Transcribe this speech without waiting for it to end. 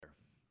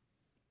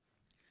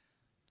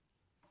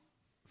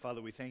Father,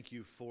 we thank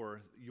you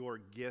for your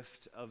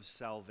gift of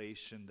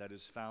salvation that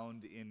is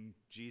found in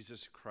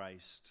Jesus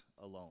Christ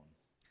alone.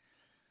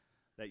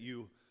 That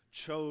you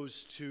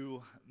chose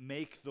to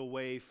make the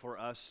way for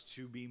us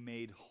to be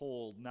made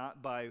whole,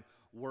 not by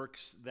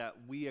works that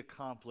we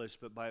accomplished,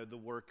 but by the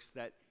works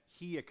that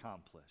he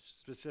accomplished.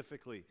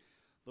 Specifically,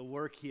 the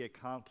work he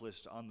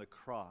accomplished on the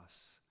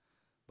cross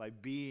by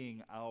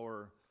being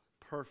our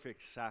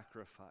perfect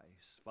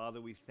sacrifice. Father,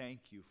 we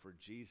thank you for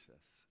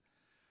Jesus.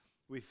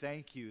 We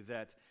thank you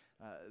that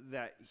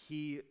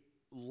he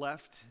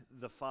left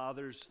the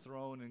Father's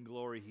throne in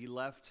glory. He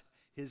left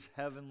his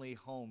heavenly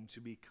home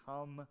to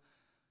become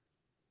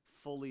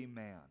fully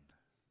man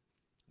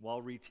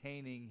while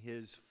retaining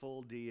his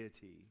full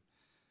deity.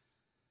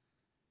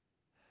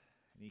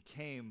 And he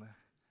came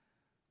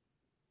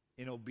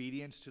in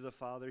obedience to the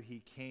Father. He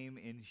came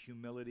in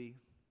humility.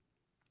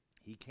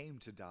 He came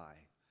to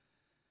die.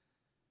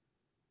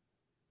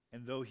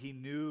 And though he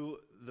knew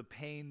the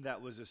pain that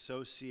was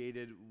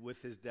associated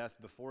with his death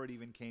before it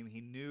even came,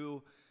 he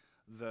knew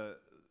the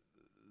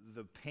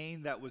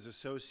pain that was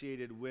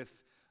associated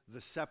with the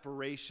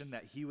separation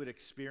that he would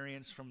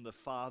experience from the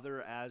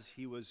Father as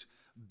he was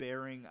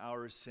bearing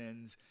our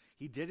sins.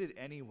 He did it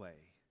anyway.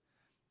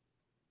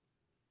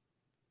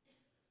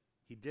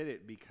 He did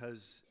it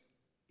because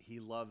he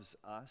loves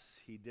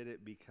us. He did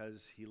it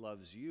because he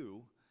loves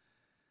you.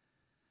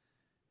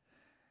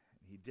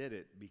 He did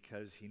it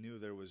because he knew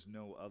there was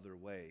no other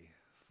way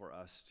for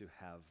us to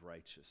have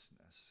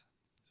righteousness.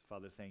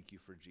 Father, thank you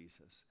for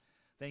Jesus.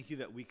 Thank you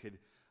that we could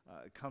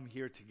come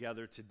here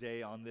together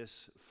today on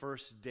this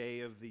first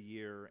day of the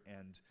year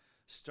and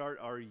start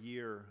our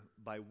year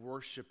by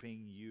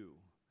worshiping you,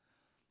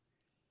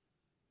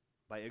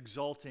 by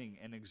exalting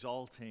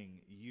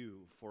you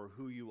for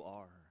who you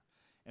are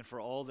and for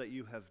all that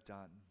you have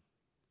done.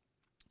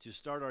 To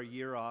start our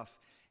year off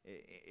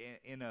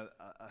in a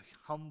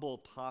humble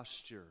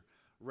posture,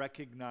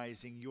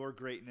 recognizing your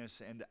greatness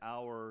and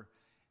our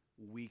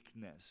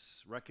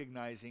weakness,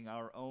 recognizing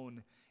our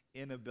own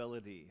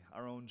inability,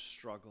 our own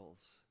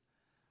struggles.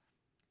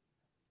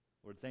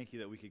 Lord, thank you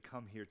that we could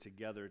come here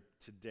together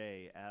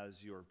today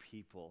as your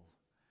people,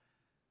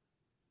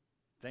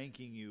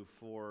 thanking you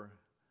for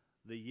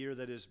the year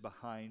that is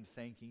behind,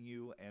 thanking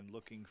you and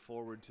looking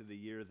forward to the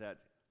year that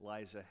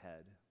lies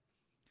ahead.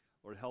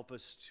 Lord, help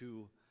us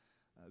to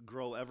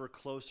grow ever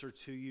closer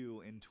to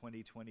you in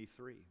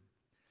 2023.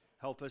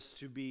 Help us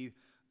to be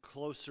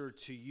closer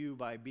to you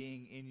by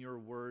being in your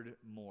word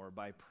more,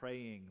 by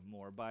praying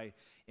more, by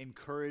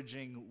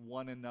encouraging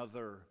one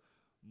another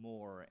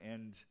more,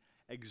 and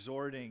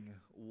exhorting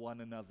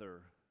one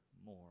another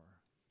more.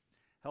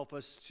 Help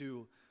us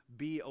to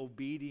be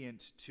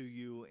obedient to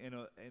you in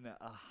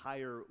a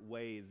higher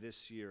way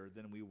this year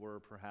than we were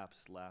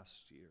perhaps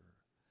last year.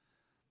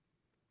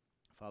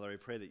 Father, I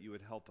pray that you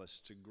would help us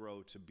to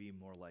grow to be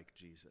more like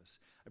Jesus.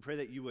 I pray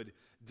that you would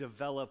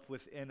develop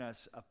within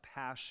us a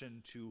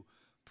passion to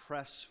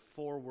press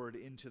forward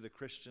into the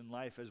Christian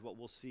life, as what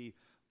we'll see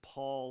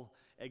Paul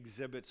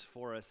exhibits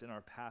for us in our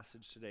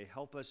passage today.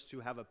 Help us to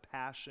have a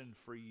passion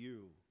for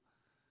you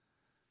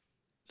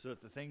so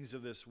that the things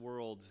of this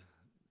world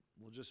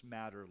will just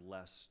matter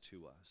less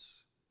to us.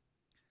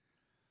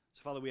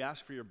 So, Father, we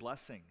ask for your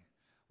blessing.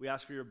 We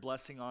ask for your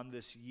blessing on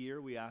this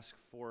year. We ask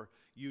for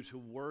you to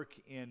work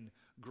in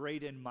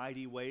great and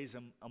mighty ways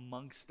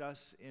amongst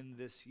us in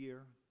this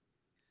year.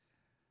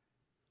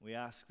 We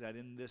ask that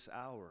in this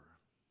hour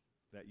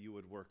that you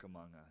would work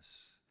among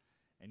us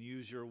and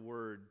use your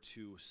word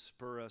to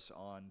spur us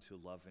on to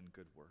love and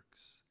good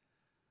works.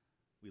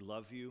 We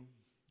love you.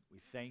 We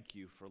thank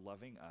you for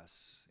loving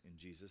us. In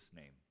Jesus'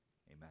 name,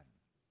 amen.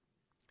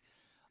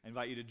 I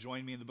invite you to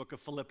join me in the book of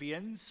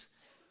Philippians.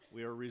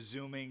 We are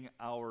resuming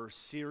our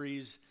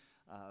series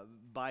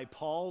by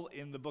Paul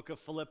in the book of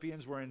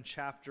Philippians. We're in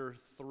chapter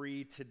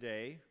 3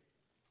 today.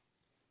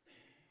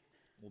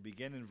 We'll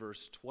begin in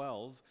verse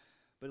 12.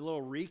 But a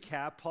little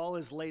recap, Paul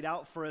has laid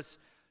out for us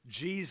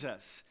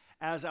Jesus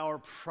as our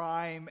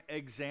prime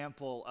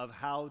example of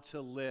how to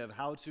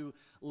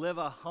live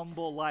a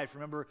humble life.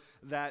 Remember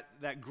that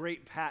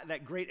great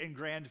and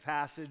grand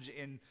passage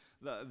in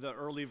the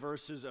early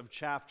verses of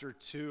chapter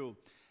 2,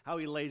 how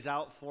he lays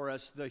out for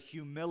us the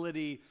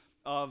humility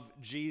of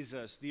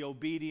Jesus, the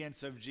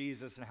obedience of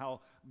Jesus, and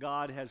how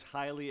God has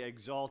highly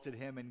exalted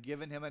him and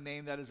given him a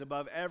name that is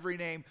above every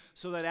name,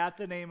 so that at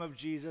the name of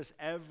Jesus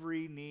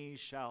every knee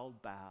shall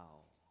bow.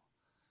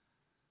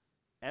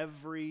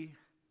 Every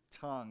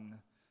tongue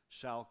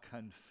shall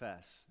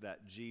confess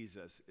that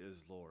Jesus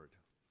is Lord.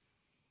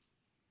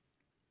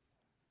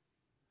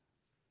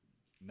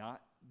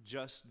 Not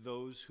just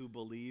those who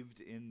believed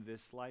in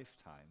this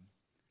lifetime,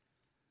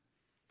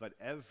 but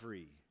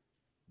every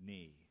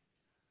knee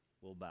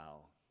will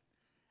bow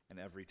and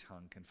every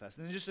tongue confess.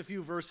 And then just a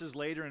few verses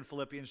later in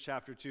Philippians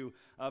chapter 2,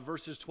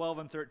 verses 12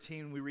 and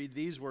 13, we read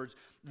these words: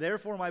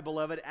 "Therefore, my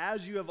beloved,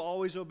 as you have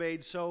always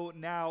obeyed, so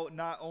now,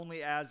 not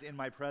only as in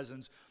my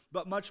presence,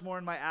 but much more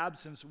in my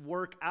absence,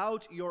 work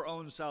out your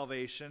own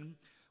salvation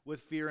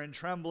with fear and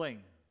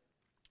trembling.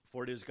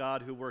 For it is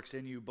God who works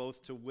in you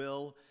both to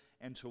will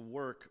and to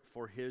work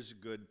for his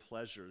good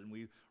pleasure. And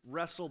we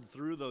wrestled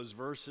through those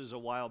verses a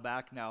while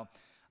back now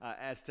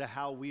as to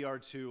how we are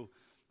to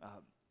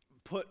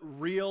put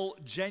real,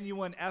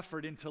 genuine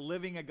effort into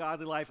living a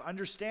godly life,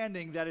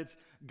 understanding that it's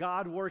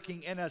God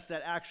working in us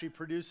that actually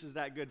produces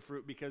that good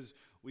fruit, because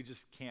we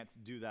just can't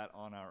do that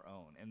on our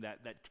own. And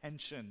that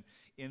tension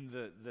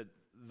in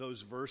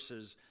those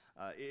verses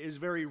is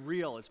very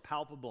real, it's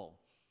palpable.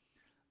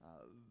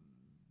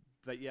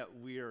 But yet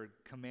we are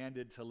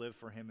commanded to live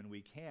for him, and we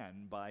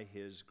can by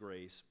his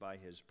grace, by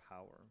his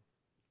power.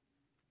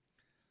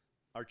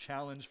 Our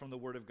challenge from the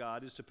Word of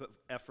God is to put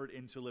effort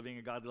into living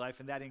a godly life,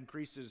 and that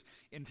increases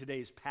in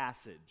today's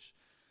passage.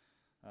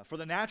 For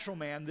the natural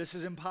man, this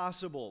is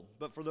impossible,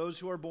 but for those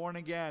who are born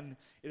again,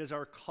 it is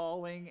our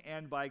calling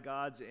and by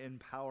God's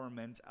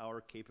empowerment, our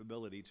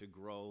capability to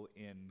grow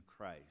in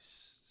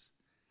Christ.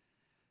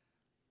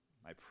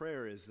 My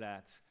prayer is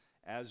that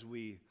as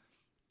we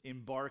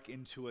embark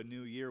into a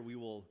new year, we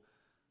will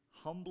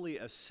humbly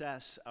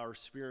assess our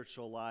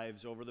spiritual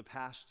lives over the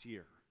past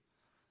year.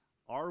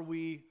 Are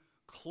we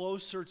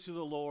closer to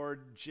the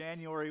Lord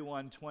January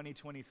 1,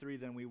 2023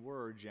 than we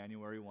were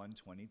January 1,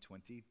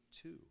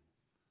 2022?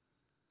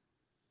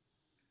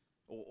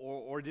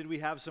 Or did we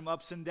have some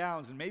ups and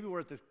downs? And maybe we're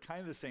at kind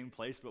of the same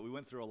place, but we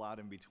went through a lot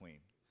in between.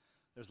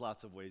 There's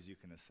lots of ways you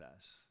can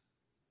assess.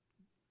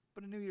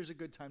 But a new year's a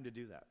good time to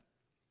do that.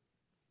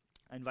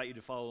 I invite you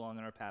to follow along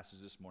in our passage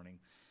this morning.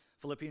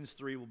 Philippians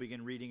 3, we'll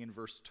begin reading in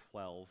verse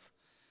 12.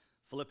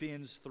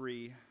 Philippians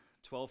 3,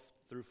 12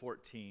 through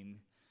 14.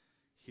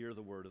 Hear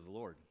the word of the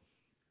Lord.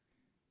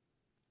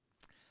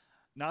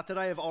 Not that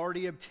I have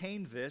already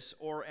obtained this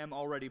or am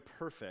already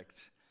perfect,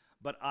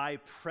 but I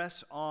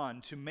press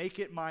on to make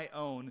it my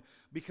own,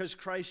 because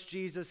Christ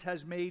Jesus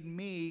has made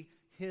me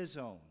his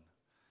own.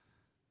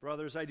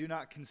 Brothers, I do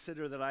not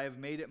consider that I have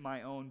made it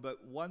my own,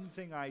 but one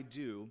thing I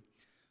do,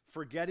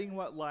 forgetting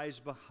what lies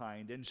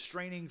behind and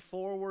straining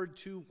forward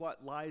to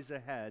what lies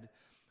ahead,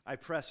 I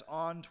press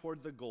on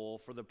toward the goal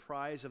for the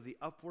prize of the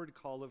upward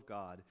call of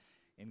God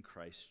in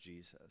Christ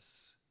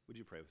Jesus. Would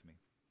you pray with me?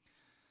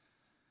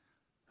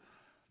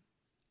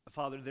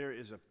 Father, there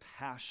is a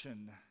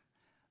passion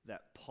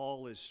that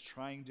Paul is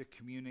trying to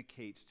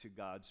communicate to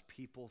God's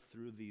people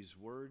through these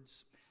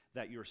words,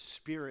 that your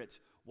Spirit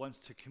wants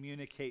to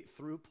communicate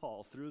through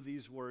Paul, through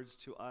these words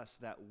to us,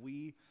 that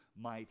we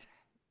might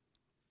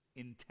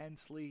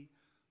intensely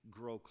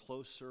grow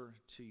closer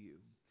to you,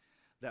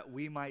 that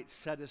we might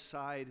set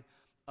aside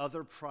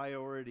other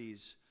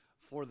priorities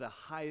for the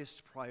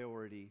highest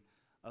priority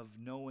of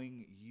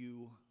knowing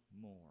you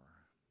more.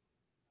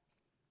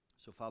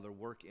 So, Father,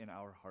 work in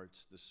our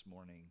hearts this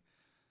morning.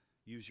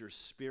 Use your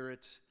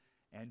Spirit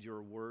and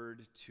your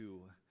word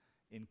to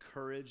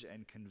encourage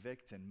and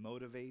convict and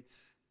motivate,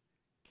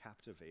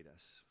 captivate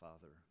us,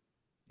 Father.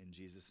 In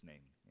Jesus' name,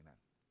 amen.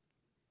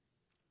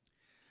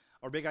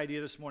 Our big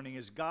idea this morning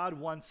is God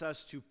wants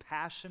us to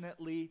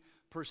passionately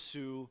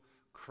pursue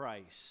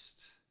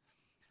Christ.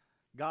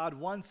 God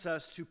wants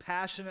us to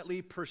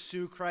passionately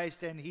pursue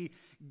Christ, and he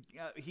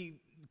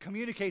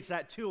communicates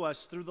that to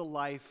us through the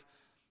life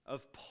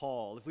of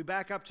Paul. If we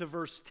back up to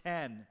verse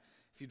 10,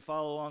 if you'd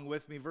follow along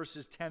with me,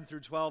 verses 10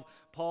 through 12,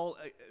 Paul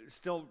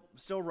still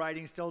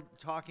writing, still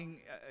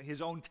talking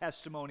his own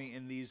testimony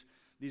in these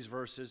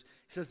verses.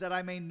 He says, that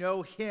I may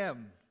know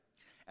him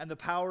and the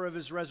power of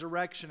his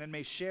resurrection, and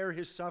may share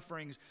his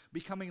sufferings,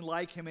 becoming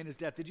like him in his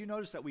death. Did you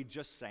notice that we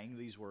just sang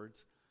these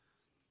words?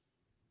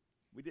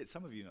 We did.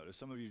 Some of you noticed.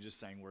 Some of you just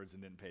sang words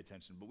and didn't pay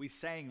attention. But we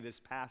sang this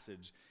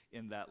passage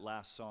in that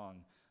last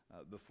song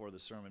before the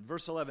sermon.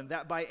 Verse 11,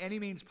 that by any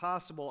means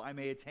possible I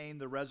may attain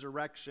the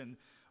resurrection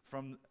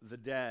from the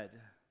dead.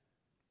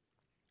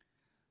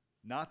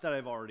 Not that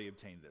I've already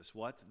obtained this.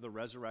 What? The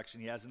resurrection.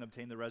 He hasn't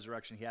obtained the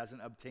resurrection. He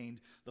hasn't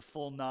obtained the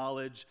full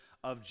knowledge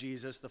of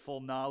Jesus, the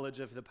full knowledge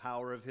of the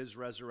power of his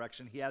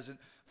resurrection. He hasn't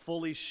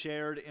fully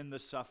shared in the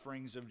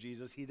sufferings of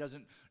Jesus. He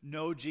doesn't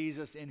know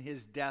Jesus in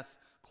his death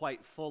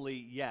quite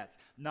fully yet.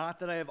 Not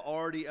that I have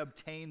already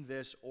obtained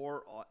this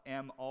or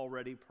am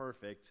already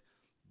perfect,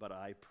 but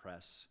I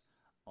press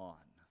on.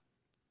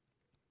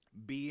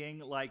 Being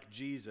like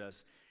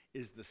Jesus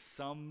is the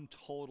sum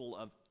total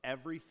of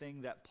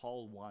everything that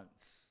Paul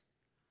wants.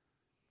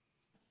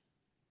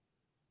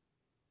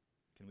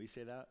 Can we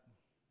say that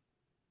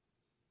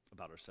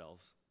about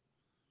ourselves?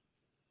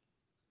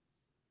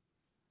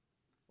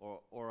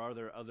 Or are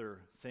there other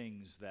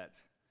things that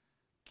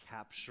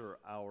capture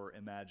our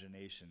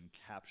imagination,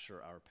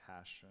 capture our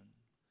passion?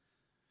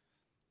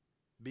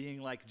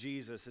 Being like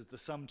Jesus is the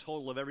sum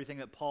total of everything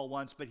that Paul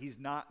wants, but he's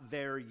not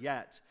there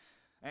yet.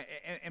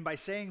 And by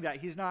saying that,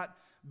 he's not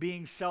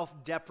being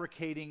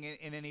self-deprecating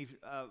in any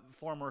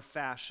form or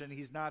fashion.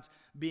 He's not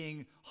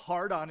being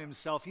hard on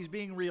himself. He's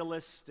being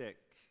realistic.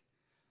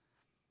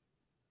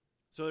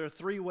 So there are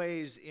three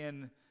ways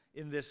in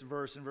this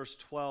verse, in verse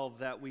 12,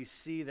 that we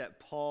see that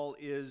Paul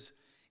is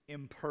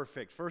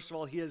imperfect. First of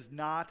all, he has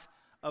not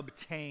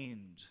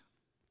obtained.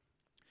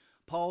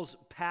 Paul's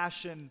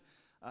passion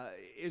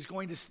is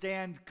going to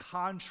stand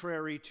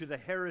contrary to the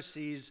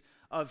heresies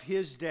of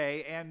his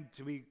day, and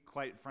to be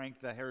quite frank,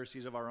 the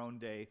heresies of our own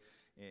day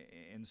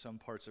in some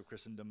parts of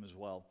Christendom as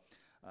well.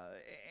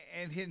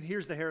 And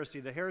here's the heresy.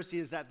 The heresy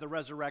is that the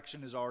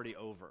resurrection is already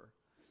over.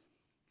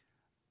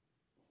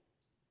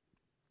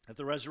 That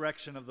the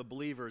resurrection of the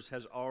believers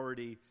has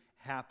already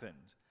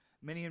happened.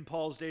 Many in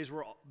Paul's day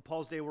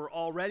were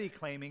already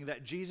claiming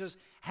that Jesus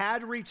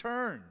had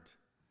returned.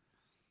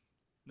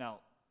 Now,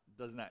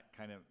 doesn't that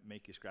kind of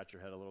make you scratch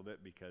your head a little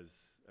bit? Because,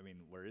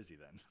 where is he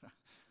then?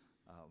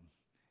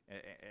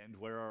 And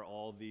where are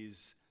all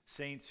these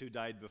saints who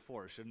died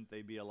before? Shouldn't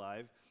they be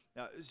alive?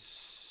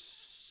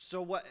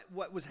 So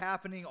what was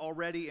happening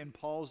already in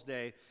Paul's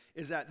day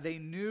is that they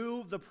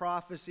knew the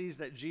prophecies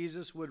that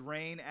Jesus would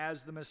reign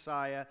as the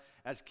Messiah,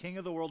 as King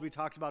of the world. We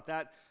talked about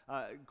that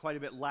quite a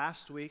bit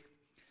last week.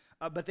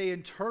 But they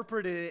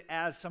interpreted it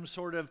as some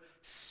sort of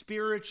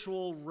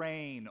spiritual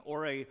reign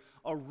or a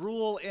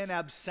rule in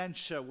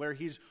absentia, where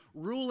he's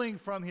ruling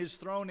from his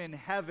throne in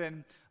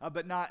heaven,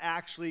 but not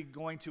actually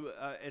going to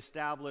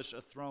establish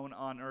a throne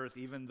on earth,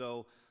 even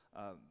though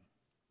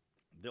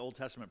the Old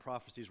Testament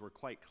prophecies were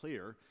quite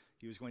clear.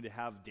 He was going to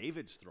have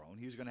David's throne.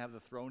 He was going to have the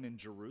throne in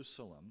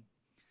Jerusalem.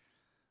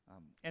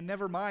 And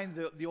never mind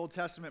the Old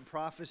Testament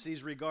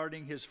prophecies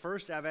regarding his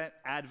first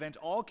advent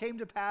all came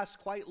to pass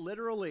quite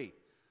literally.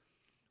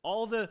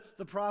 All the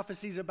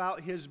prophecies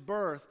about his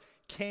birth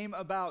came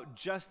about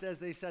just as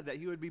they said, that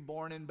he would be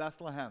born in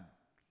Bethlehem.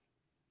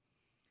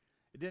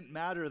 It didn't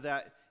matter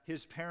that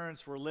his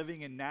parents were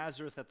living in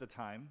Nazareth at the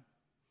time.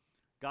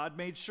 God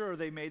made sure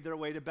they made their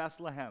way to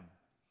Bethlehem.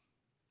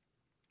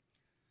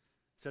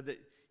 It said that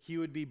he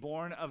would be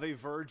born of a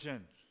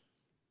virgin.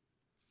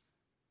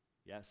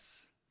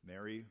 Yes,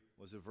 Mary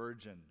was a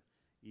virgin,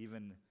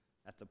 even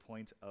at the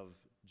point of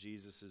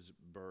Jesus'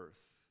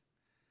 birth.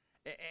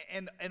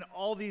 And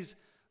all these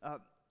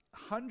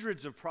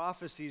hundreds of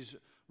prophecies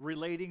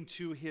relating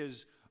to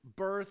his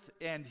birth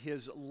and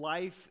his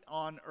life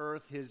on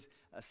earth, his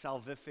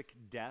salvific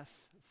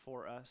death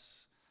for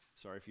us.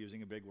 Sorry for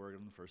using a big word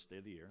on the first day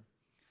of the year.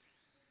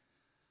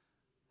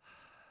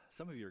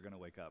 Some of you are going to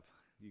wake up.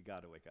 You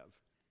got to wake up.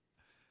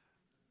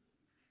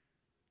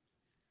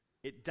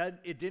 It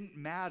didn't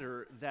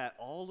matter that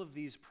all of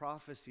these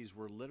prophecies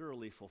were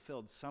literally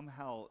fulfilled.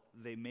 Somehow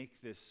they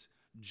make this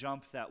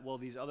jump that, well,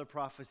 these other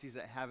prophecies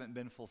that haven't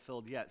been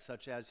fulfilled yet,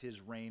 such as his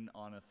reign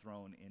on a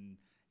throne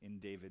in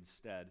David's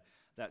stead,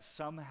 that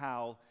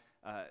somehow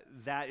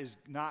that is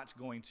not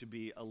going to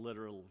be a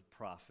literal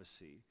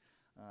prophecy.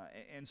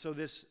 And so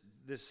this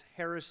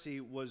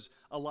heresy was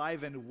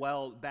alive and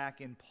well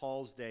back in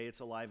Paul's day. It's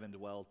alive and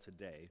well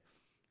today.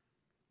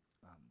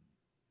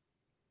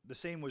 The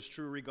same was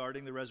true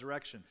regarding the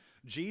resurrection.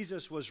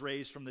 Jesus was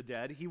raised from the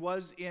dead. He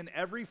was, in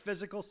every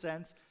physical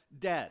sense,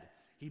 dead.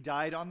 He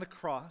died on the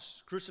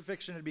cross.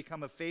 Crucifixion had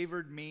become a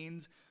favored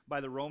means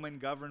by the Roman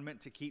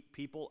government to keep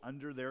people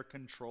under their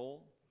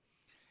control.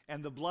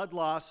 And the blood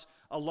loss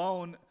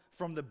alone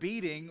from the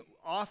beating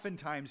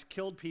oftentimes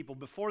killed people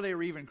before they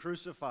were even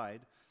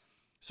crucified.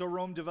 So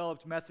Rome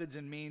developed methods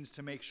and means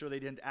to make sure they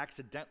didn't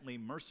accidentally,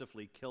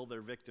 mercifully kill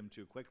their victim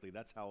too quickly.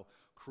 That's how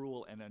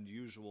cruel and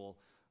unusual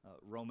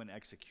Roman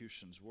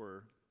executions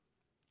were.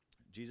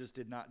 Jesus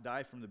did not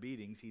die from the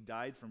beatings. He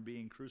died from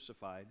being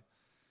crucified,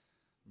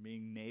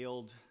 being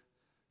nailed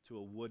to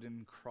a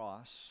wooden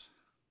cross.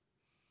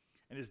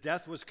 And his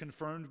death was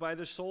confirmed by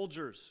the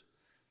soldiers.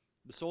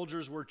 The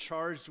soldiers were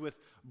charged with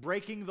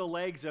breaking the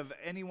legs of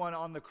anyone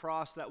on the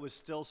cross that was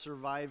still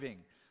surviving.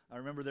 I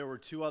remember there were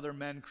two other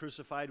men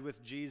crucified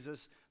with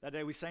Jesus. That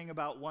day we sang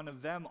about one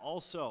of them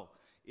also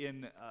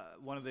in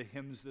one of the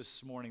hymns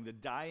this morning. The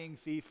dying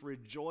thief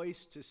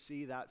rejoiced to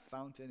see that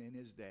fountain in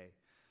his day.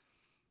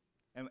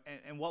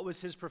 And what was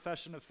his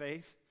profession of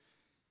faith?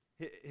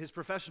 His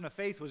profession of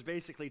faith was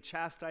basically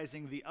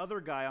chastising the other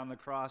guy on the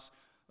cross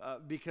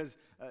because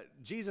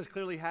Jesus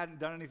clearly hadn't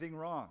done anything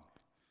wrong.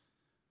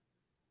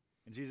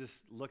 And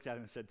Jesus looked at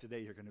him and said,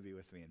 "Today you're going to be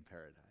with me in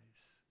paradise."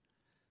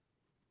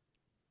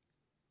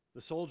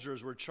 The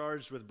soldiers were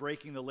charged with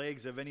breaking the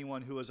legs of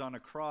anyone who was on a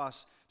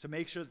cross to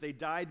make sure that they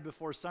died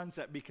before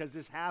sunset, because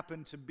this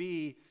happened to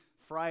be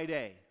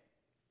Friday.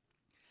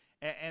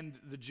 And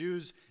the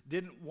Jews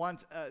didn't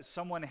want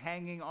someone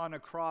hanging on a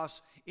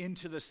cross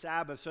into the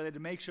Sabbath, so they had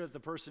to make sure that the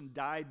person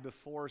died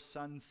before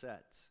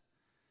sunset.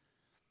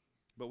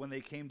 But when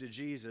they came to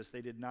Jesus,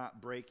 they did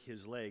not break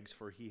his legs,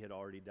 for he had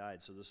already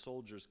died. So the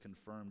soldiers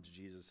confirmed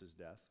Jesus'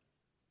 death.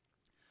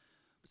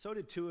 But so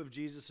did two of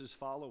Jesus'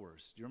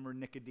 followers. Do you remember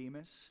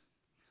Nicodemus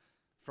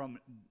from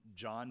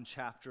John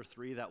chapter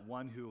 3, that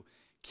one who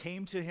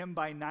came to him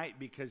by night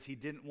because he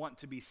didn't want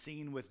to be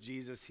seen with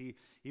Jesus?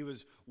 He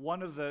was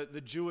one of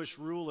the Jewish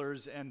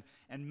rulers, and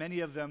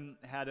many of them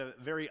had a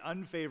very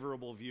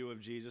unfavorable view of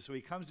Jesus. So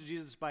he comes to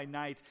Jesus by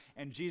night,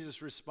 and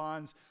Jesus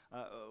responds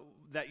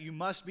that you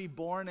must be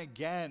born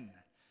again.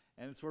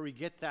 And it's where we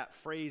get that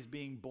phrase,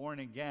 being born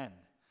again.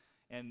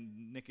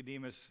 And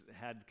Nicodemus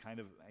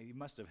he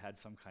must have had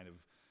some kind of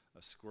a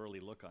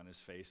squirrely look on his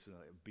face.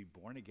 Be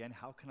born again?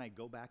 How can I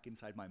go back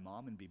inside my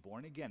mom and be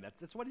born again?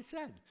 That's what he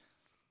said.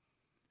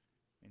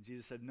 And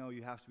Jesus said, no,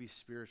 you have to be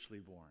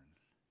spiritually born.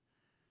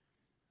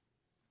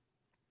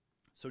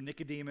 So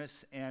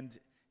Nicodemus and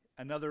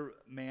another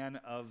man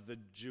of the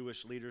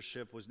Jewish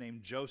leadership was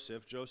named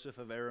Joseph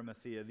of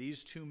Arimathea.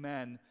 These two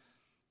men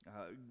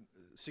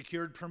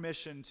secured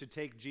permission to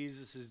take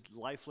Jesus'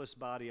 lifeless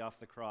body off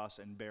the cross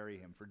and bury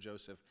him, for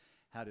Joseph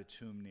had a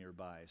tomb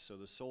nearby. So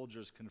the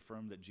soldiers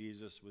confirmed that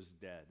Jesus was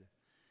dead.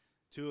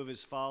 Two of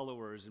his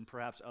followers, and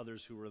perhaps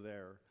others who were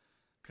there,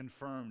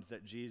 confirmed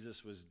that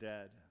Jesus was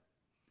dead.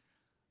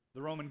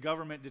 The Roman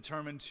government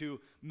determined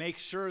to make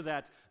sure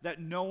that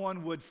no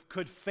one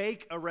could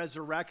fake a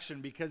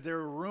resurrection, because there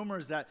were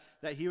rumors that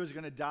he was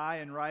going to die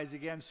and rise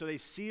again. So they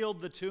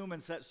sealed the tomb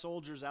and set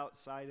soldiers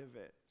outside of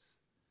it.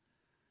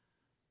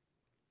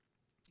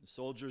 The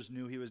soldiers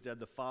knew he was dead.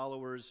 The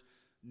followers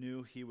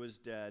knew he was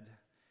dead.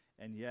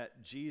 And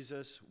yet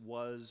Jesus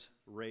was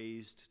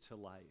raised to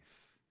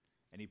life.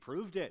 And he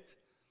proved it.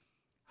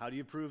 How do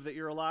you prove that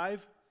you're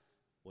alive?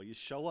 Well, you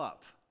show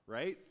up,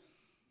 right?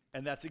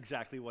 And that's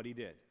exactly what he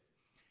did.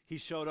 He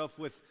showed up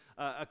with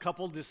a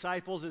couple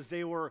disciples as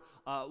they were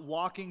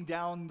walking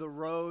down the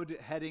road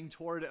heading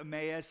toward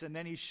Emmaus, and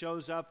then he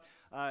shows up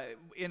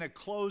in a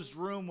closed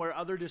room where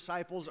other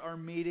disciples are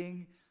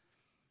meeting.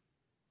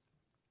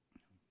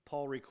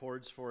 Paul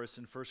records for us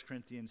in 1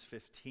 Corinthians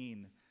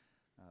 15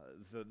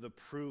 the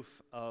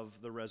proof of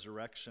the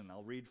resurrection.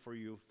 I'll read for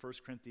you 1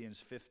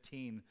 Corinthians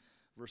 15,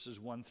 verses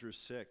 1 through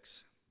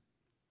 6.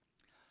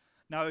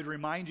 Now I would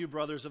remind you,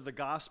 brothers, of the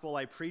gospel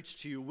I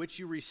preached to you, which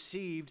you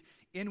received,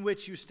 in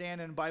which you stand,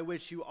 and by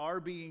which you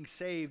are being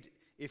saved,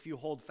 if you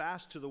hold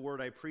fast to the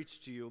word I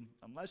preached to you,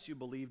 unless you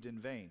believed in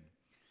vain.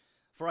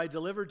 For I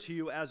delivered to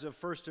you as of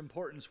first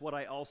importance what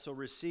I also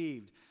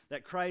received,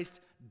 that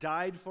Christ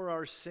died for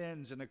our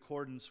sins in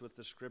accordance with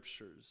the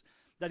Scriptures,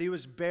 that he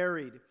was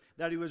buried,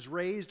 that he was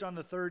raised on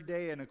the third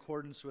day in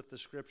accordance with the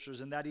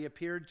Scriptures, and that he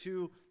appeared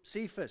to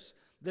Cephas,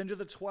 then to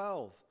the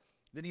 12.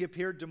 Then he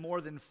appeared to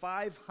more than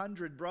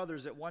 500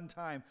 brothers at one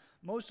time,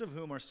 most of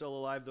whom are still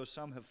alive, though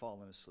some have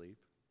fallen asleep.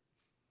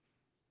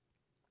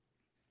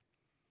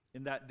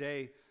 In that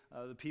day,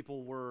 the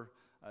people were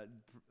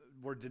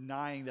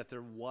denying that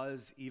there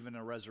was even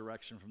a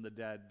resurrection from the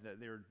dead, that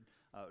they were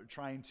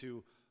trying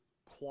to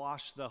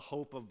quash the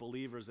hope of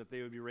believers that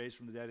they would be raised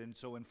from the dead. And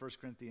so in 1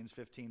 Corinthians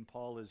 15,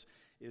 Paul is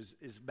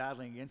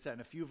battling against that.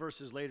 And a few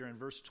verses later, in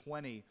verse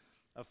 20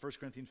 of 1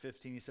 Corinthians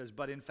 15, he says,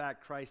 "But in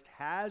fact, Christ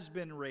has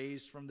been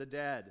raised from the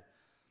dead,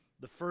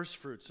 the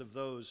firstfruits of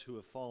those who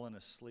have fallen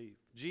asleep."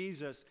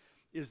 Jesus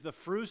is the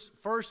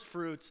first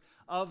fruits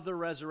of the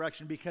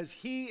resurrection. Because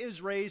he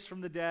is raised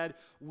from the dead,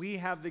 we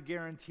have the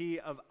guarantee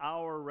of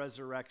our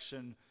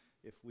resurrection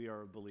if we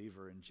are a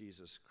believer in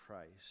Jesus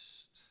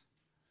Christ.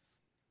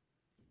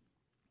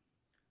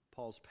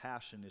 Paul's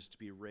passion is to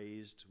be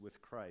raised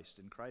with Christ,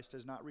 and Christ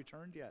has not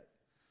returned yet.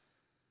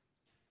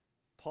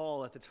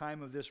 Paul, at the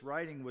time of this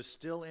writing, was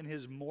still in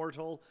his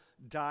mortal,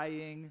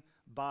 dying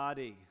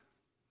body,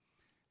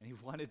 and he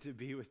wanted to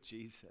be with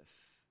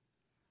Jesus.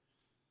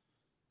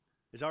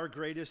 Is our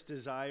greatest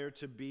desire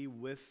to be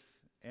with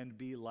and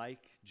be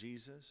like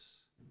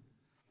Jesus?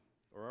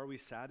 Or are we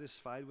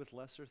satisfied with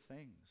lesser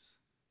things?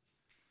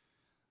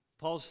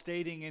 Paul's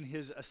stating in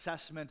his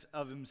assessment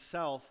of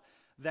himself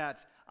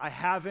that I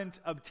haven't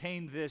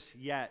obtained this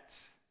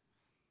yet.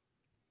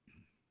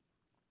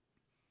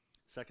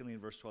 Secondly, in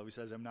verse 12, he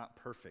says, I'm not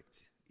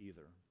perfect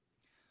either.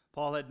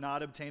 Paul had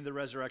not obtained the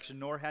resurrection,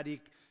 nor had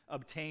he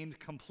obtained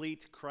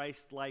complete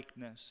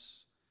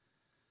Christ-likeness.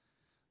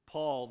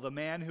 Paul, the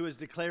man who is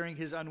declaring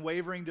his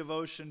unwavering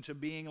devotion to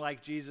being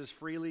like Jesus,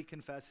 freely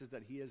confesses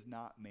that he has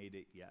not made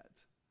it yet.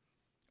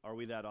 Are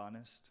we that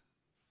honest?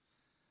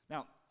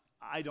 Now,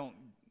 I don't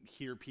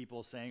hear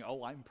people saying,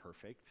 oh, I'm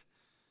perfect.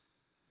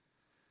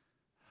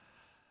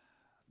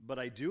 But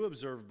I do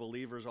observe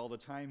believers all the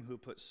time who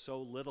put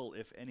so little,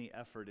 if any,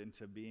 effort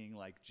into being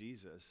like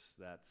Jesus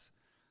that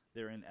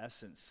they're in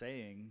essence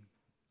saying,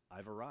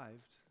 I've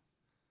arrived.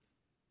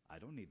 I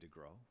don't need to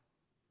grow.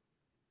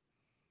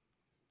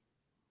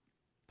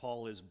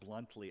 Paul is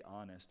bluntly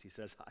honest. He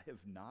says, I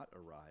have not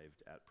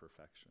arrived at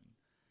perfection.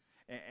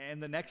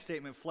 And the next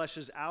statement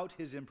fleshes out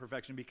his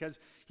imperfection. Because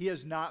he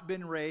has not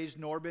been raised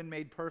nor been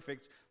made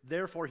perfect,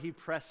 therefore he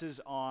presses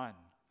on.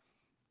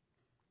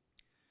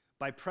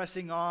 By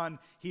pressing on,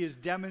 he is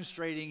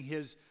demonstrating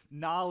his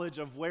knowledge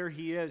of where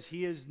he is.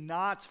 He is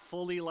not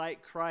fully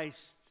like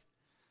Christ,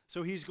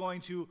 so he's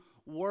going to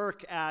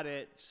work at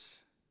it.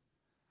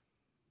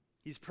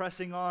 He's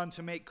pressing on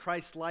to make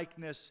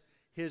Christ-likeness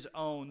his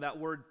own. That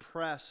word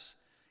press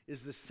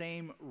is the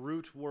same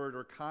root word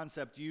or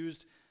concept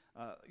used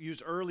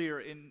earlier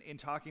in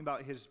talking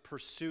about his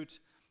pursuit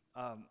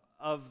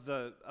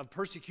of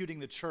persecuting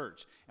the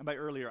church. And by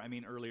earlier, I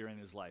mean earlier in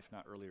his life,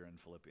 not earlier in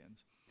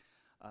Philippians.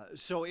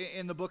 So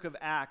in the book of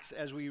Acts,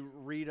 as we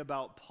read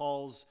about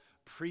Paul's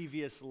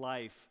previous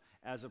life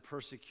as a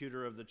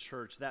persecutor of the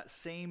church, that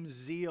same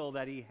zeal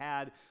that he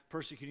had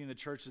persecuting the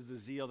church is the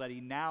zeal that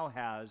he now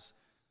has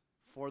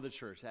for the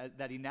church,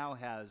 that he now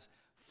has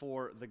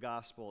for the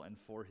gospel and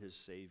for his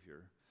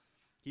Savior.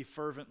 He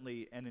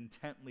fervently and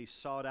intently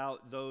sought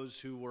out those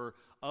who were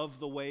of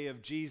the way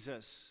of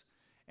Jesus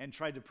and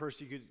tried to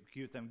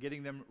persecute them,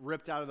 getting them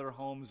ripped out of their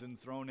homes and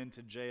thrown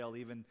into jail,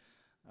 even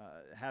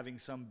having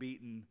some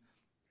beaten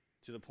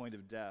to the point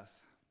of death.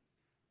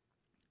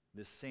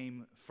 This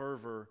same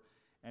fervor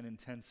and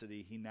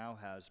intensity he now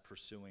has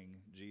pursuing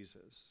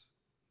Jesus.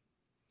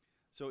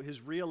 So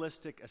his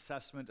realistic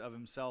assessment of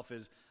himself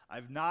is,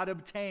 I've not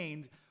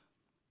obtained,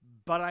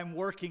 but I'm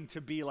working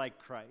to be like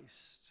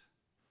Christ.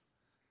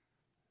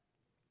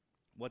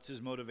 What's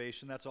his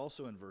motivation? That's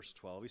also in verse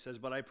 12. He says,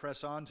 but I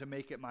press on to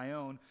make it my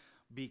own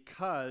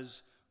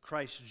because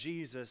Christ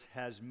Jesus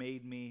has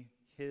made me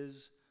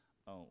his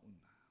own.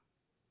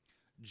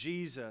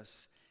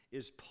 Jesus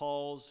is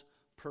Paul's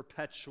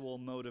perpetual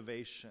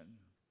motivation.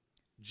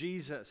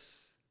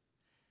 Jesus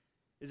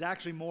is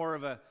actually more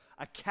of a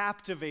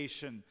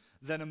captivation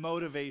than a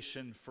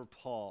motivation for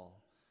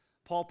Paul.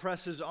 Paul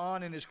presses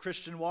on in his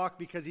Christian walk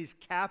because he's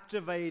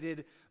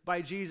captivated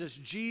by Jesus.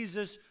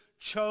 Jesus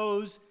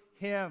chose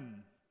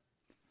him.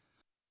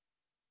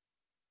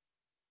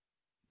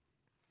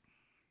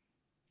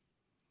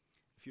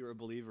 If you're a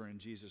believer in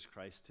Jesus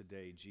Christ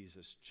today,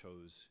 Jesus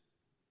chose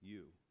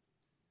you.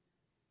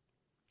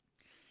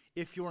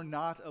 If you're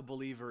not a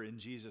believer in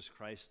Jesus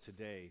Christ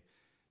today,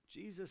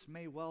 Jesus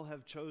may well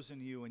have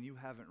chosen you and you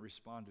haven't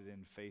responded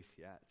in faith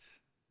yet.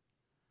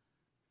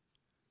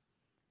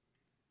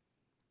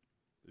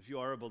 If you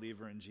are a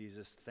believer in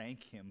Jesus,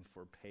 thank him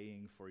for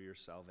paying for your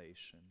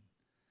salvation.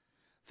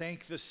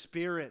 Thank the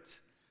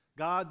Spirit,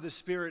 God the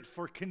Spirit,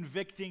 for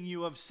convicting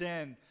you of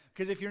sin.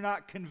 Because if you're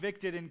not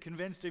convicted and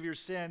convinced of your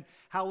sin,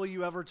 how will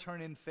you ever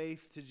turn in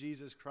faith to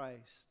Jesus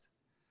Christ?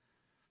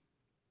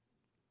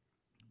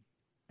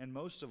 And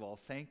most of all,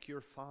 thank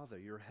your Father,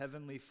 your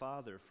heavenly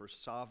Father, for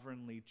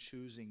sovereignly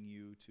choosing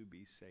you to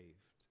be saved.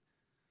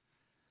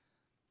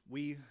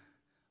 We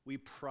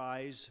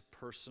prize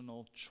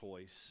personal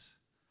choice.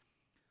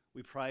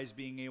 We prize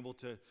being able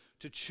to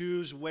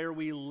choose where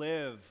we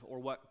live or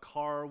what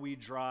car we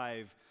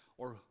drive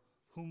or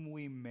whom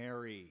we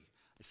marry.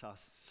 I saw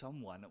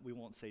someone, we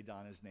won't say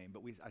Donna's name,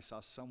 but I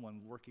saw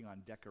someone working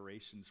on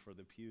decorations for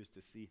the pews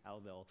to see how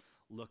they'll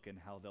look and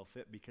how they'll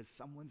fit because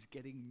someone's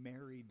getting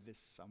married this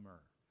summer.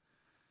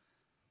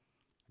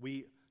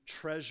 We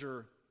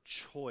treasure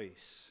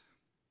choice.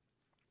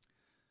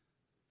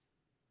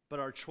 But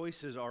our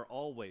choices are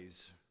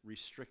always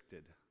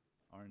restricted,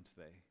 aren't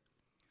they?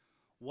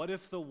 What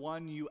if the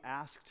one you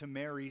ask to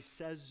marry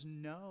says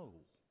no?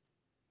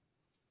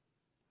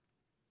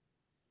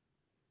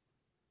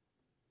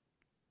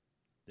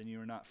 Then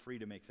you are not free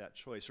to make that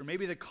choice. Or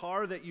maybe the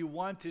car that you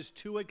want is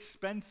too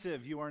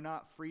expensive. You are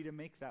not free to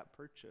make that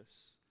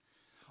purchase.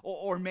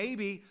 Or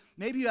maybe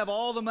you have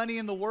all the money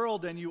in the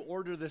world and you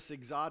order this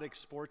exotic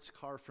sports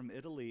car from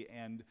Italy,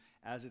 and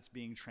as it's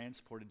being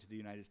transported to the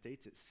United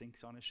States, it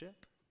sinks on a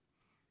ship.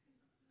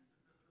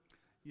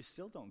 You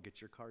still don't get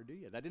your car, do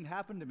you? That didn't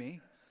happen to me.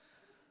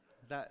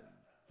 That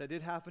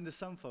did happen to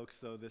some folks,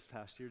 though, this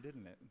past year,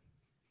 didn't it?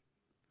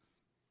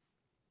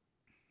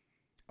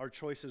 Our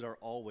choices are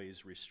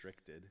always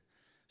restricted.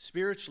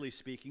 Spiritually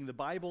speaking, the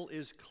Bible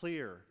is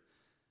clear.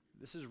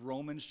 This is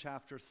Romans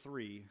chapter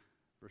 3,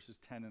 verses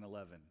 10 and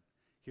 11.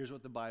 Here's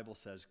what the Bible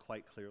says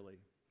quite clearly.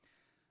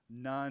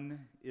 None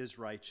is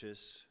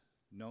righteous,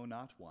 no,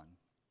 not one.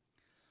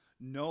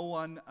 No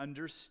one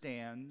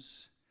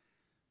understands,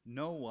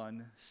 no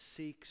one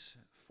seeks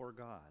for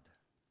God.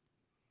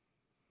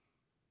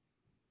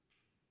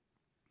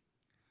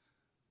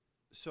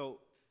 So,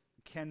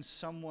 can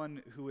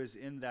someone who is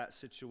in that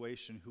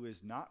situation, who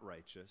is not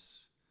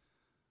righteous,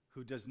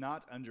 who does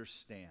not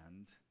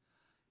understand,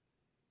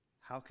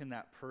 how can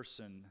that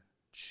person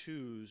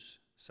choose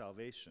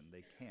salvation?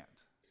 They can't,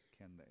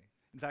 can they?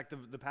 In fact,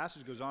 the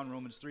passage goes on,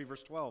 Romans 3,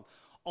 verse 12.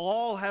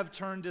 All have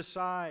turned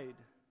aside.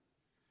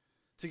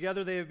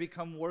 Together they have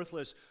become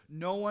worthless.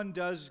 No one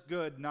does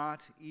good,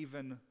 not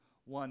even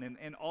one.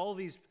 And all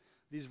these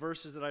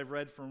verses that I've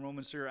read from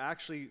Romans 3 are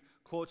actually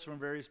quotes from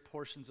various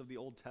portions of the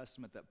Old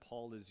Testament that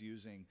Paul is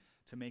using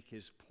to make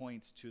his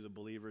point to the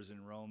believers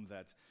in Rome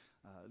that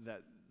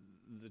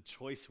the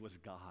choice was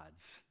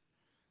God's.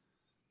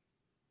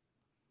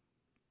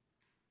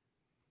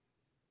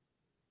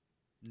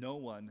 No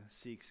one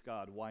seeks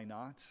God. Why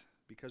not?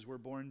 Because we're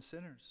born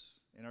sinners.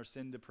 In our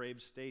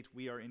sin-depraved state,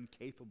 we are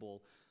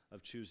incapable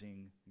of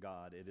choosing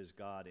God. It is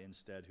God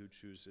instead who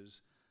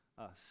chooses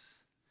us.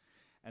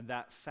 And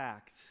that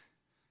fact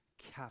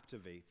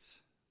captivates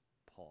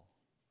Paul.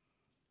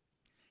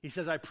 He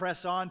says, I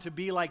press on to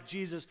be like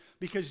Jesus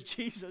because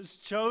Jesus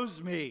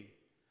chose me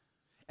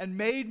and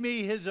made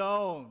me his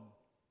own.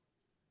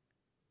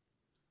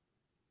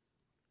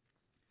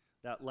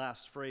 That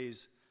last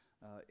phrase,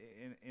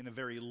 in a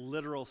very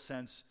literal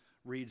sense,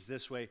 reads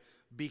this way: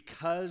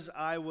 because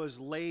I was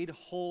laid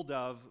hold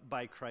of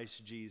by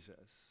Christ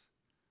Jesus.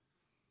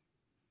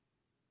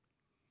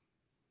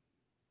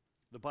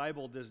 The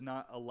Bible does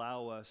not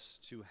allow us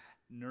to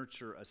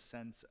nurture a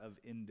sense of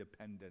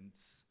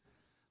independence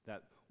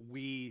that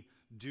we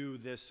do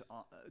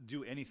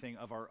anything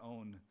of our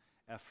own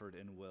effort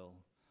and will.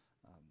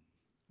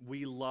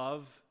 We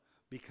love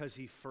because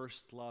he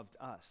first loved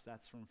us.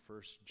 That's from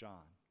 1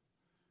 John.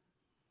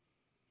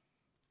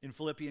 In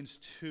Philippians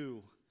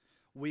 2,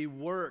 we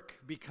work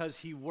because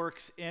he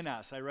works in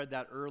us. I read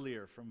that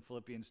earlier from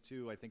Philippians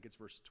 2, I think it's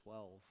verse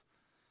 12.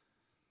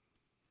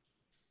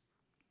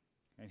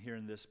 And here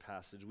in this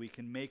passage, we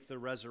can make the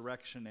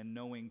resurrection and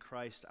knowing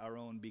Christ our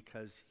own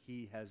because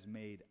he has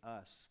made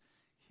us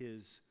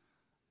his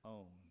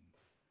own.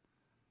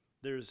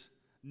 There's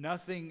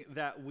nothing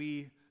that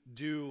we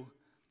do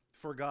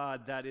for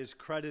God that is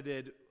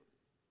credited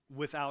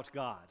without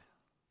God.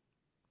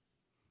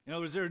 In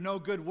other words, there are no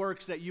good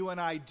works that you and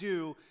I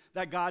do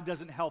that God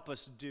doesn't help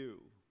us do.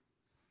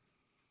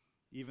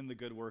 Even the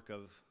good work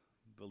of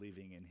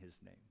believing in his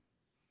name.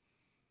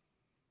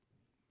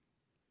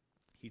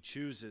 He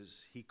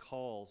chooses, he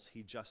calls,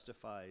 he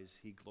justifies,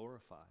 he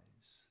glorifies.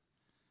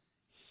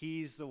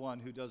 He's the one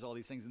who does all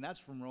these things. And that's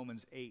from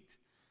Romans 8.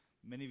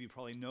 Many of you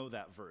probably know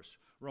that verse.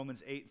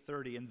 Romans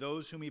 8:30. And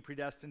those whom he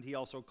predestined, he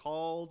also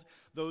called.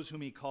 Those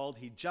whom he called,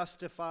 he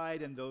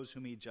justified. And those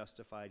whom he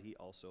justified, he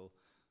also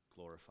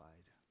glorified.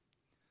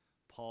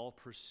 Paul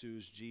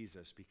pursues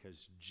Jesus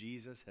because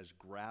Jesus has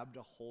grabbed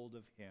a hold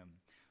of him.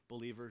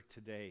 Believer,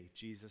 today,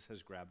 Jesus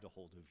has grabbed a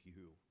hold of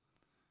you.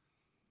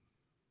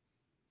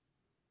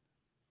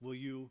 Will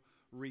you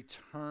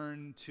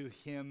return to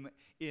him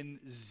in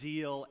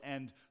zeal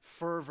and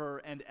fervor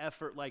and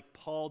effort like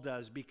Paul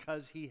does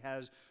because he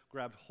has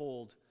grabbed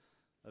hold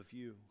of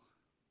you?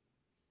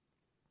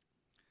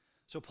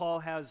 So Paul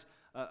has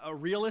a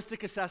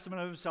realistic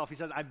assessment of himself. He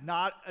says, I've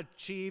not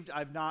achieved,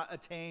 I've not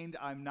attained,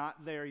 I'm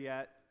not there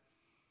yet.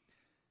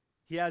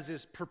 He has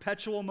this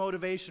perpetual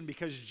motivation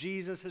because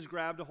Jesus has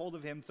grabbed a hold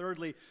of him.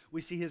 Thirdly,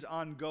 we see his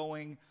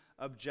ongoing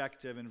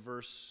objective in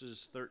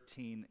verses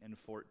 13 and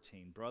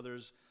 14.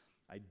 Brothers,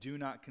 I do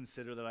not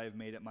consider that I have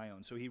made it my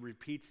own. So he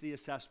repeats the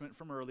assessment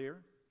from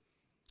earlier.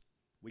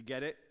 We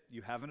get it.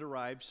 You haven't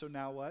arrived, so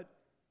now what?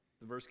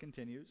 The verse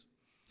continues.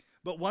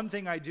 But one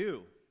thing I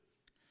do,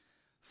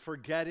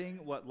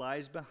 forgetting what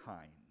lies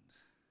behind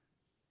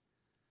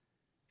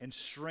and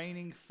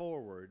straining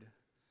forward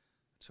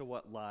to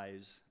what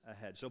lies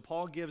ahead. So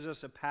Paul gives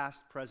us a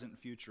past, present,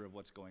 future of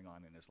what's going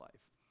on in his life.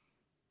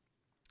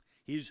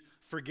 He's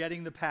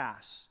forgetting the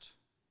past.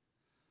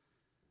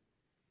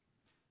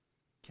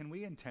 Can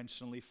we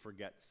intentionally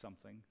forget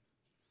something?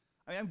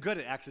 I mean, I'm good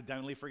at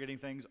accidentally forgetting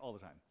things all the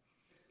time.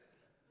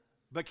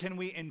 But can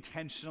we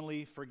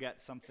intentionally forget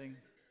something?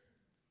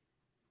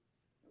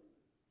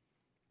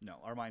 No,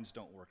 our minds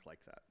don't work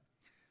like that.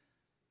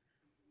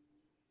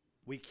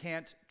 We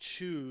can't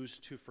choose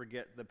to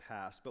forget the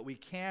past, but we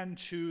can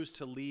choose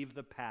to leave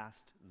the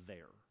past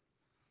there.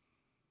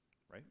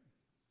 Right?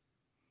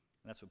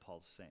 And that's what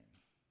Paul's saying.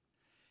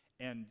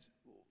 And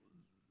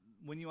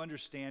when you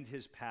understand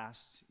his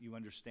past, you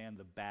understand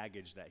the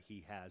baggage that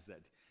he has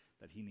that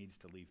he needs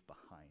to leave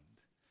behind.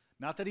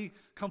 Not that he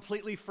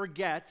completely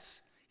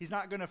forgets. He's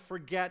not going to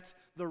forget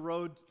the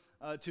road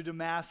to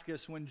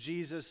Damascus when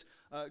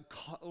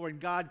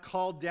God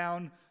called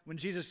down, when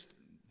Jesus,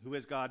 who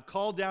is God,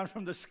 called down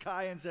from the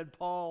sky and said,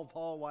 Paul,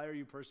 Paul, why are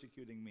you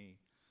persecuting me?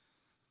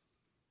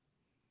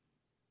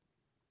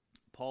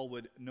 Paul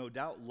would no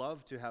doubt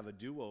love to have a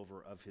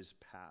do-over of his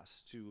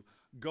past, to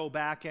go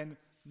back and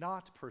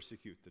not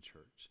persecute the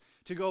church,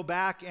 to go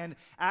back and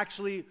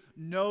actually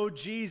know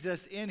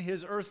Jesus in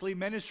his earthly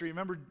ministry.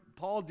 Remember,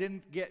 Paul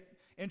didn't get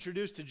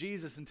introduced to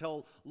Jesus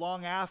until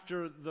long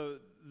after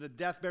the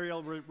death,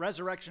 burial,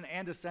 resurrection,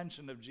 and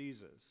ascension of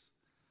Jesus.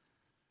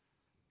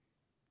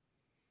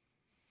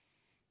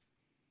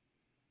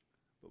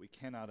 But we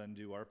cannot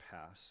undo our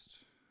past.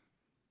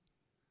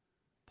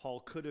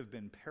 Paul could have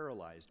been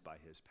paralyzed by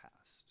his past.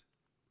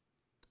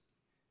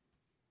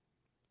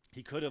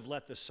 He could have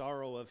let the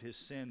sorrow of his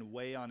sin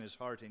weigh on his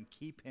heart and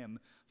keep him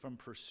from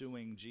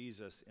pursuing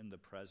Jesus in the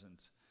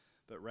present.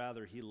 But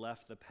rather, he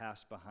left the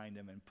past behind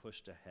him and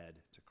pushed ahead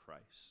to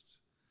Christ.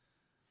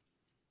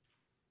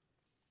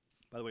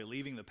 By the way,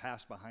 leaving the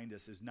past behind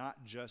us is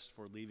not just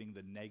for leaving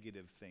the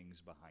negative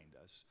things behind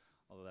us,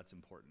 although that's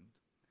important.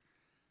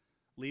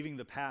 Leaving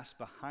the past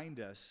behind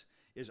us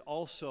is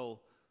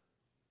also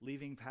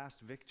leaving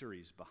past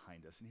victories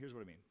behind us. And here's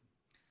what I mean.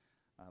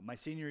 My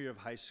senior year of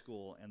high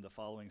school and the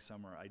following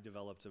summer, I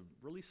developed a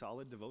really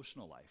solid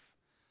devotional life.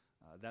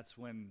 That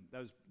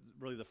was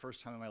really the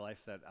first time in my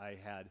life that I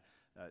had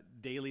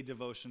daily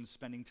devotions,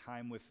 spending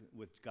time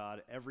with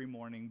God every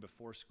morning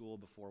before school,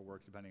 before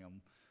work, depending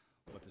on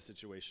what the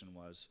situation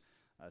was.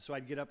 So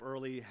I'd get up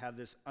early, have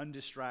this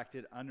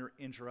undistracted,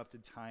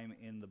 uninterrupted time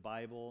in the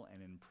Bible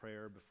and in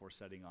prayer before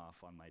setting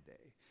off on my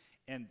day.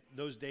 And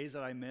those days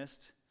that I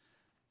missed,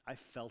 I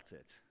felt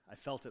it. I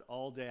felt it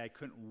all day. I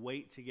couldn't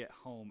wait to get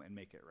home and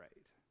make it right.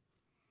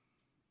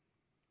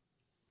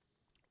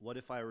 What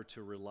if I were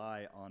to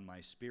rely on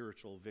my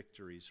spiritual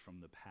victories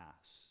from the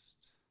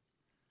past?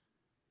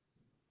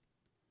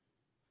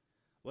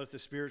 What if the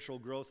spiritual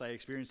growth I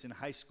experienced in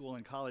high school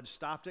and college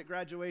stopped at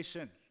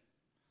graduation?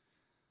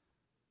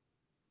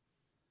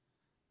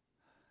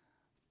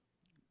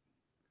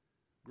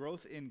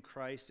 growth in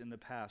Christ in the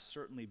past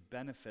certainly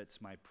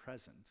benefits my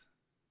present.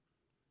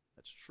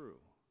 That's true.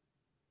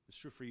 It's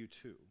true for you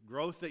too.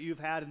 Growth that you've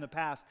had in the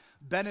past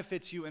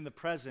benefits you in the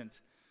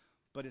present,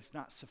 but it's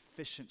not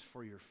sufficient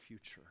for your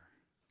future.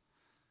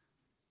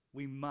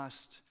 We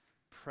must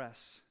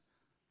press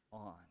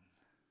on,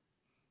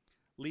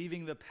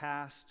 leaving the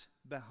past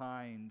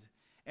behind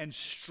and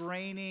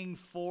straining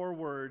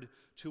forward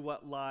to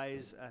what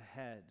lies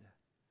ahead.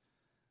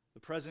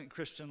 The present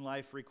Christian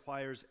life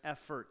requires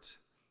effort,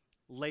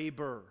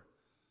 labor,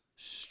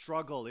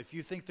 struggle. If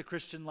you think the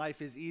Christian life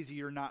is easy,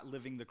 you're not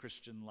living the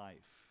Christian life.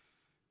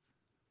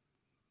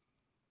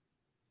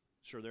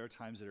 Sure, there are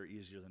times that are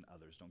easier than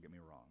others, don't get me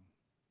wrong.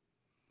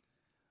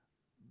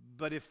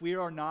 But if we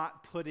are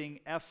not putting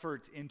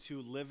effort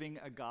into living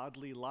a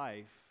godly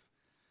life,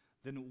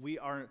 then we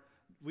are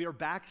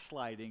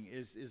backsliding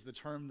is the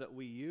term that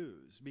we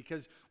use,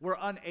 because we're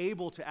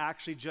unable to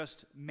actually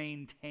just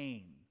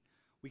maintain.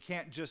 We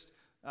can't just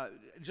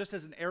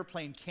as an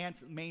airplane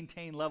can't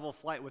maintain level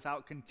flight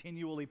without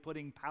continually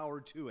putting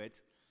power to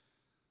it,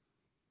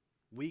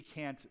 we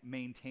can't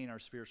maintain our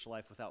spiritual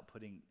life without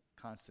putting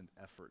constant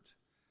effort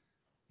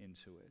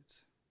into it.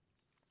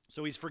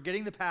 So he's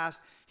forgetting the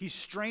past, he's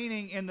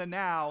straining in the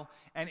now,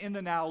 and in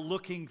the now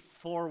looking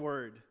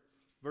forward.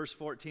 Verse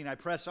 14, I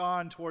press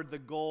on toward the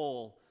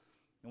goal.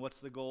 And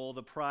what's the goal?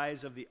 The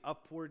prize of the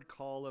upward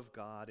call of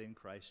God in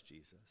Christ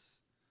Jesus.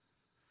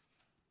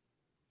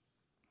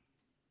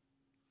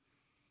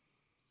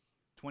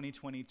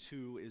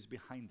 2022 is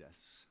behind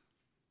us.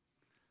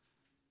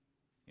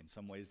 In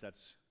some ways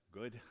that's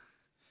good.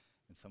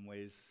 In some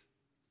ways,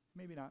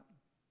 maybe not.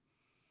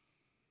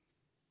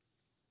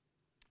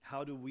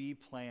 How do we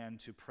plan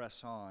to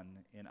press on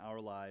in our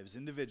lives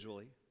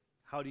individually?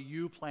 How do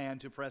you plan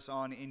to press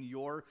on in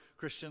your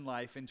Christian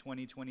life in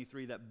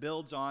 2023 that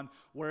builds on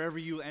wherever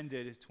you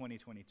ended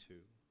 2022?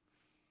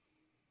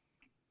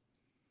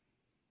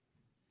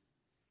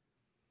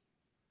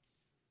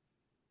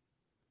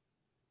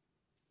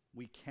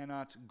 We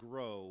cannot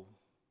grow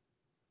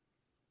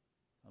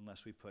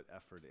unless we put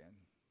effort in.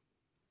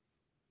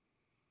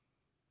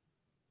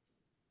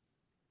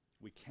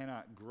 We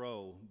cannot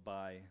grow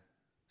by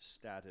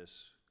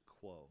status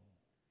quo.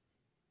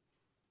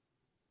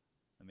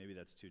 And maybe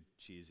that's too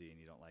cheesy and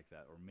you don't like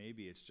that. Or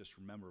maybe it's just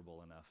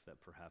memorable enough that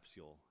perhaps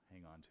you'll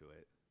hang on to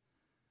it.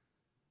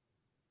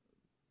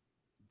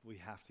 We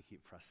have to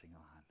keep pressing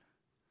on.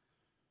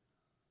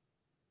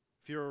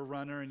 If you're a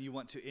runner and you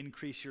want to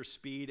increase your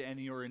speed and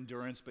your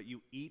endurance, but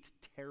you eat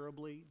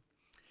terribly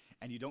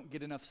and you don't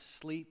get enough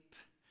sleep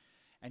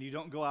and you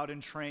don't go out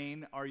and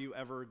train, are you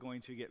ever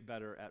going to get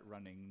better at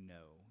running?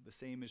 No. The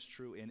same is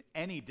true in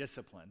any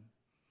discipline.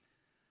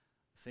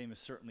 The same is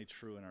certainly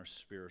true in our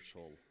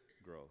spiritual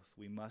growth.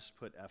 We must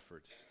put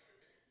effort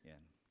in.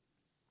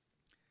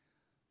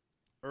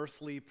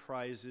 Earthly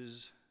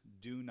prizes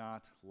do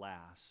not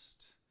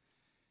last.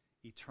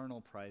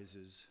 Eternal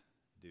prizes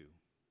do.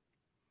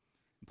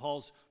 And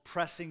Paul's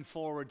pressing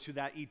forward to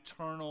that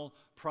eternal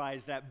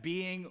prize, that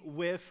being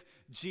with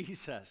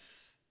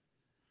Jesus.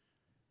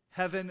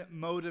 Heaven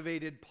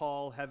motivated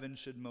Paul. Heaven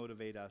should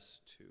motivate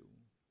us too.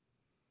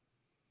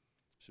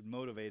 Should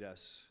motivate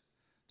us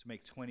to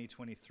make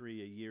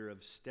 2023 a year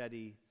of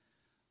steady,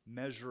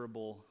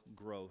 measurable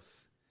growth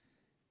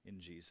in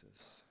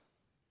Jesus.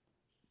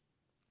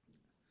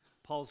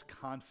 Paul's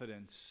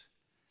confidence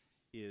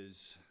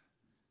is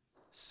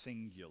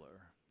singular.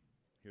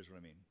 Here's what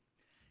I mean.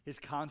 His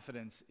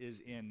confidence is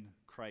in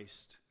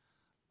Christ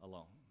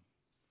alone.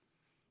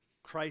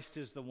 Christ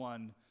is the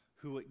one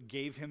who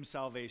gave him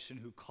salvation,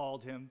 who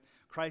called him.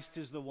 Christ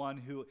is the one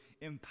who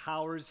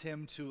empowers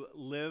him to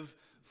live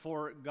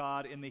for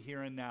God in the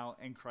here and now,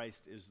 and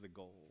Christ is the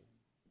goal.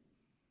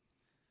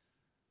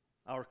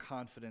 Our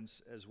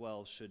confidence as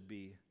well should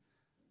be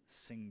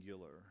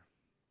singular.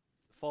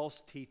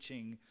 False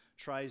teaching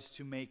tries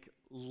to make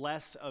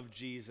less of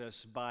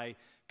Jesus by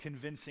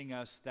convincing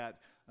us that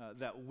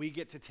we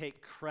get to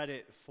take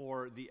credit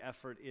for the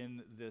effort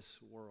in this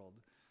world.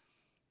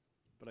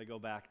 But I go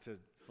back to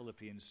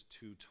Philippians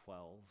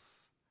 2:12.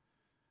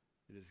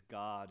 It is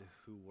God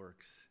who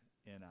works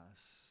in us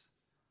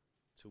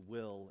to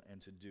will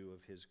and to do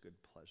of his good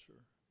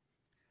pleasure.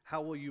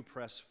 How will you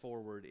press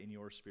forward in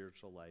your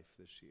spiritual life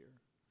this year?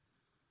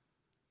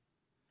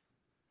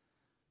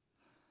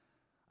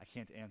 I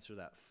can't answer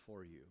that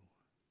for you.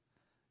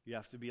 You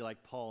have to be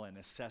like Paul and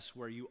assess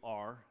where you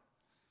are.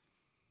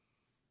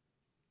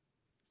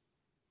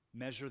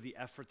 Measure the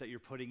effort that you're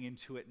putting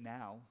into it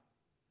now.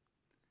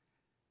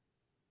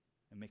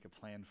 And make a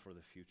plan for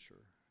the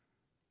future.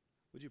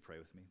 Would you pray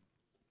with me?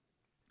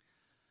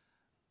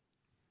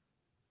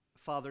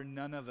 Father,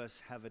 none of us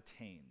have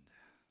attained.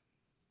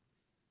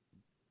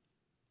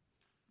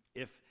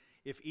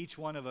 If each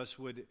one of us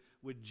would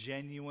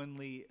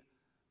genuinely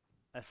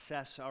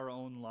assess our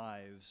own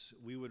lives,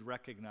 we would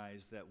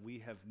recognize that we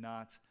have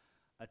not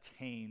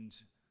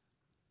attained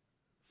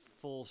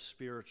full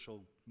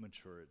spiritual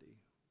maturity.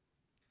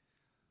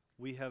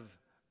 We have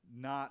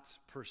not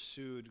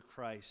pursued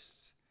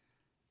Christ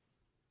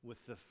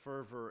with the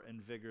fervor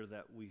and vigor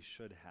that we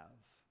should have.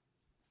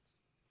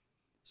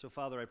 So,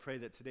 Father, I pray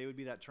that today would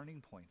be that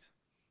turning point,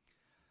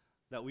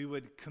 that we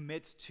would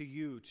commit to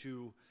you,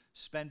 to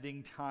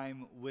spending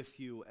time with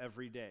you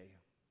every day,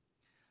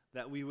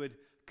 that we would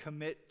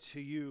commit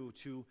to you,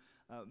 to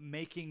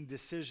making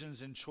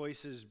decisions and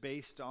choices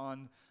based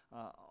on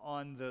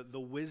the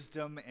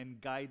wisdom and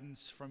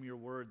guidance from your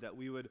word, that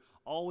we would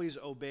always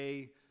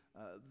obey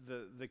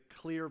the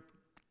clear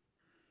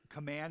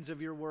commands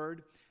of your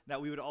word,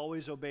 that we would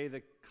always obey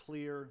the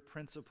clear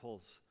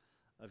principles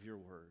of your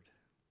word.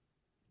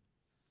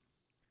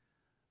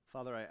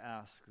 Father, I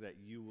ask that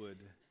you would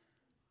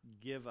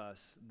give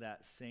us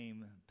that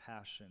same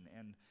passion.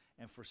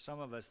 And for some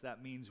of us,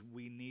 that means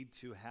we need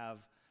to have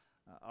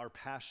our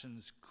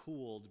passions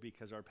cooled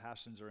because our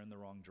passions are in the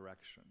wrong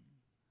direction.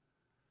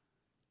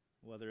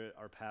 Whether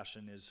our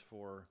passion is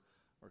for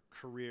or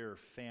career,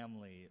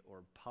 family,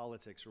 or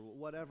politics, or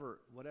whatever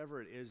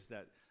it is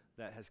that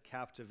has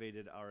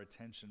captivated our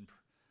attention,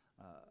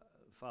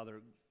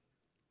 Father,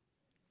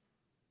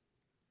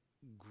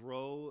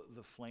 grow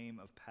the flame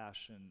of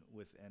passion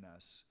within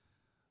us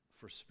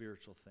for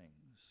spiritual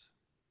things,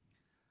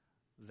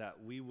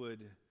 that we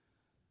would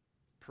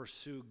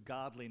pursue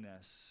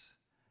godliness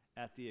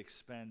at the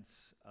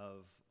expense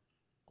of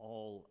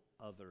all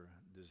other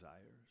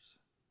desires.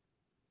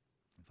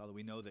 And Father,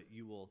 we know that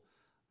you will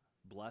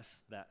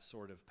bless that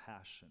sort of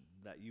passion,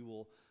 that you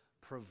will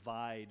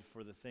provide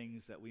for the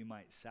things that we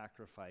might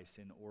sacrifice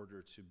in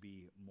order to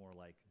be more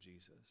like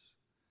Jesus.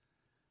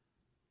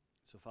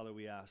 So, Father,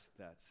 we ask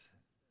that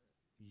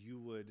you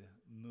would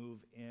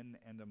move in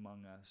and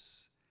among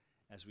us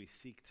as we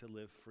seek to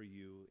live for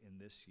you in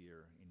this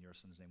year. In your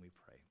Son's name we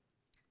pray.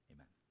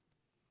 Amen.